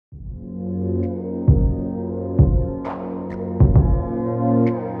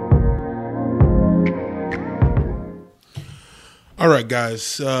All right,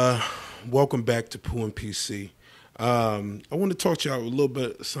 guys. Welcome back to Pooh and PC. I want to talk to y'all a little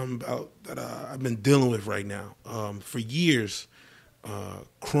bit something about that I've been dealing with right now. For years,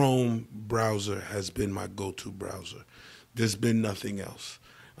 Chrome browser has been my go-to browser. There's been nothing else.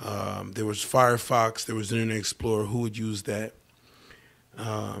 There was Firefox, there was Internet Explorer. Who would use that?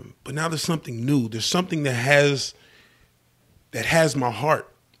 But now there's something new. There's something that has my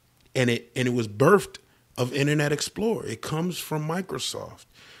heart, and it was birthed of Internet Explorer. It comes from Microsoft.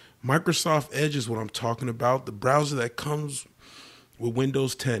 Microsoft Edge is what I'm talking about. The browser that comes with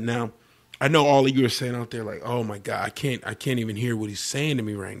Windows 10. Now, I know all of you are saying out there like, "Oh my God, I can't even hear what he's saying to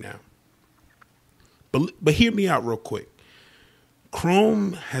me right now." But hear me out real quick.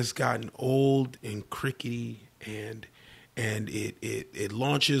 Chrome has gotten old and crickety, and it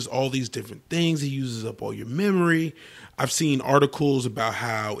launches all these different things. It uses up all your memory. I've seen articles about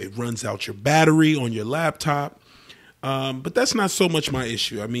how it runs out your battery on your laptop. But that's not so much my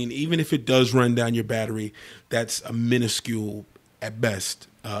issue. I mean, even if it does run down your battery, that's a minuscule, at best,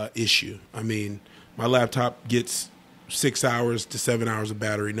 issue. I mean, my laptop gets 6 hours to 7 hours of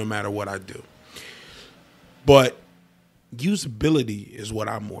battery no matter what I do. But usability is what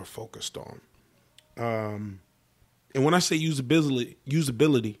I'm more focused on. And when I say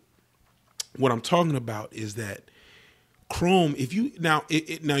usability, what I'm talking about is that Chrome, if you now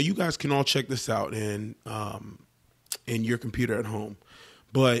you guys can all check this out in your computer at home.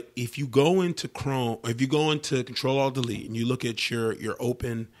 But if you go into Chrome, if you go into Control Alt Delete and you look at your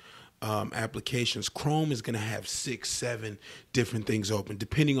open applications, Chrome is going to have 6, 7 different things open,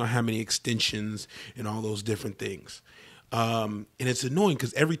 depending on how many extensions and all those different things. And it's annoying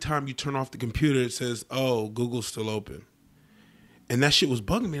because every time you turn off the computer, it says, "Oh, Google's still open." And that shit was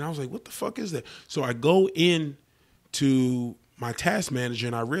bugging me. And I was like, what the fuck is that? So I go in to my task manager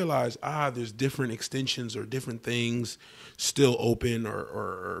and I realize, there's different extensions or different things still open,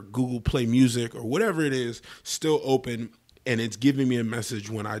 or Google Play Music or whatever it is still open. And it's giving me a message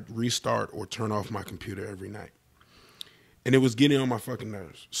when I restart or turn off my computer every night. And it was getting on my fucking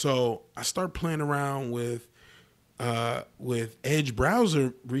nerves. So I start playing around with Edge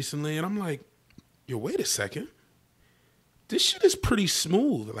browser recently, and I'm like, yo, wait a second. This shit is pretty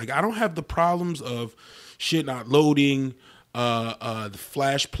smooth. Like, I don't have the problems of shit not loading, the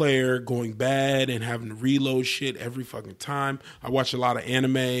Flash player going bad and having to reload shit every fucking time. I watch a lot of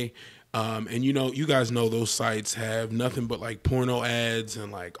anime, and you guys know those sites have nothing but like porno ads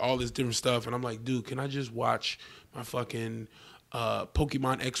and like all this different stuff. And I'm like, dude, can I just watch my fucking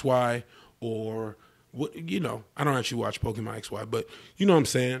Pokemon XY or what? I don't actually watch Pokemon XY, but you know what I'm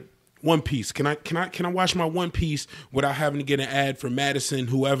saying. One Piece. Can I watch my One Piece without having to get an ad for Madison,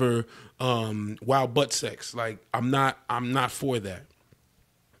 whoever, wild butt sex? Like, I'm not for that.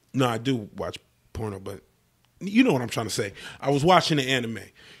 No, I do watch porno, but you know what I'm trying to say. I was watching the anime.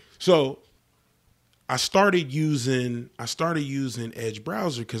 So I started using Edge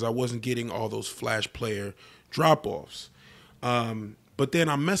browser because I wasn't getting all those Flash player drop-offs. But then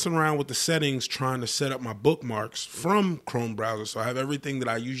I'm messing around with the settings trying to set up my bookmarks from Chrome browser. So I have everything that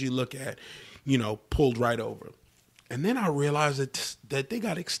I usually look at, pulled right over. And then I realized that they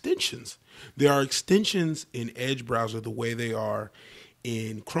got extensions. There are extensions in Edge browser the way they are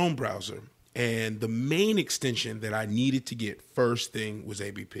in Chrome browser. And the main extension that I needed to get first thing was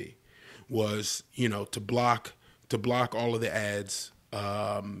ABP, was, to block all of the ads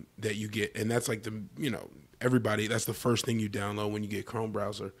that you get. And that's like everybody, that's the first thing you download when you get Chrome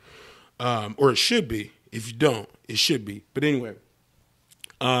browser. Or it should be. If you don't, it should be. But anyway,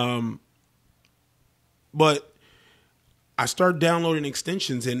 but I started downloading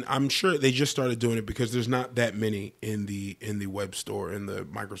extensions, and I'm sure they just started doing it because there's not that many in the web store, in the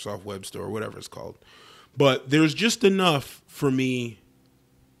Microsoft web store, whatever it's called. But there's just enough for me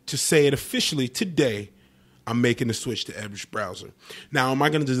to say it officially today. I'm making the switch to Edge browser. Now, am I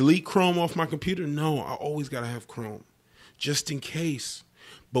going to delete Chrome off my computer? No, I always got to have Chrome, just in case.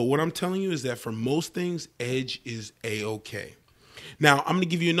 But what I'm telling you is that for most things, Edge is A-okay. Now, I'm going to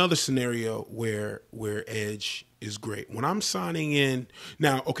give you another scenario where Edge is great. When I'm signing in,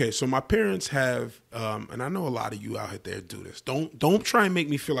 now, okay, so my parents have, and I know a lot of you out there do this. Don't try and make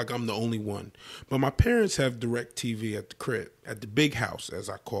me feel like I'm the only one. But my parents have DirecTV at the crib, at the big house,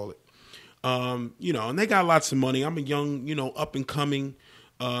 as I call it. And they got lots of money. I'm a young, up and coming.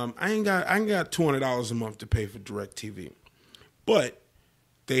 I ain't got $200 a month to pay for DirecTV, but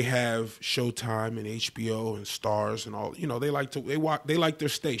they have Showtime and HBO and Stars and all. They like their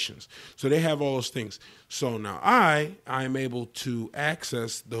stations, so they have all those things. So now I am able to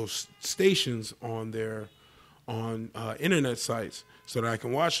access those stations on their internet sites so that I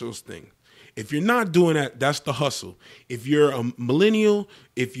can watch those things. If you're not doing that, that's the hustle. If you're a millennial,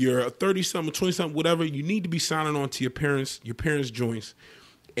 if you're a 30-something, 20-something, whatever, you need to be signing on to your parents' joints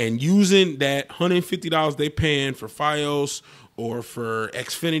and using that $150 they paying for Fios or for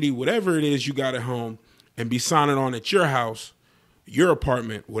Xfinity, whatever it is you got at home, and be signing on at your house, your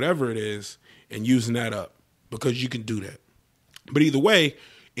apartment, whatever it is, and using that up, because you can do that. But either way,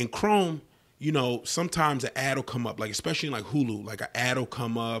 in Chrome, you know, sometimes an ad will come up, like especially in like Hulu, like an ad will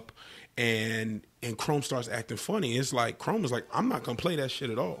come up and Chrome starts acting funny. It's like Chrome is like, I'm not gonna play that shit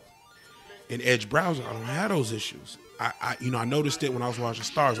at all. In Edge browser, I don't have those issues. I noticed it when I was watching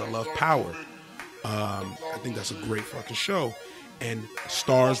Stars. I love Power. I think that's a great fucking show. And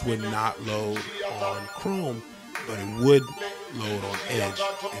Stars would not load on Chrome, but it would load on Edge.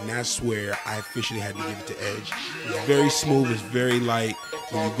 And that's where I officially had to give it to Edge. It's very smooth, it's very light.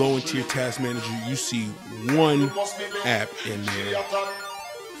 When you go into your task manager, you see one app in there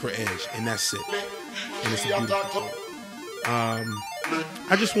for Edge, and that's it. And it's a beautiful thing.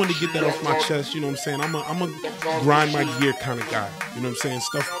 I just wanted to get that off my chest, you know what I'm saying? I'm a grind my gear kind of guy, you know what I'm saying?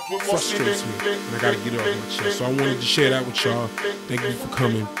 Stuff frustrates me, and I gotta get it off my chest. So I wanted to share that with y'all. Thank you for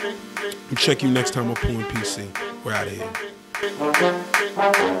coming. And check you next time on Pulling PC. We're out of here.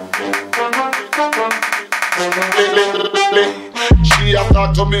 She have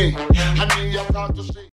talked to me, and me have talked to she.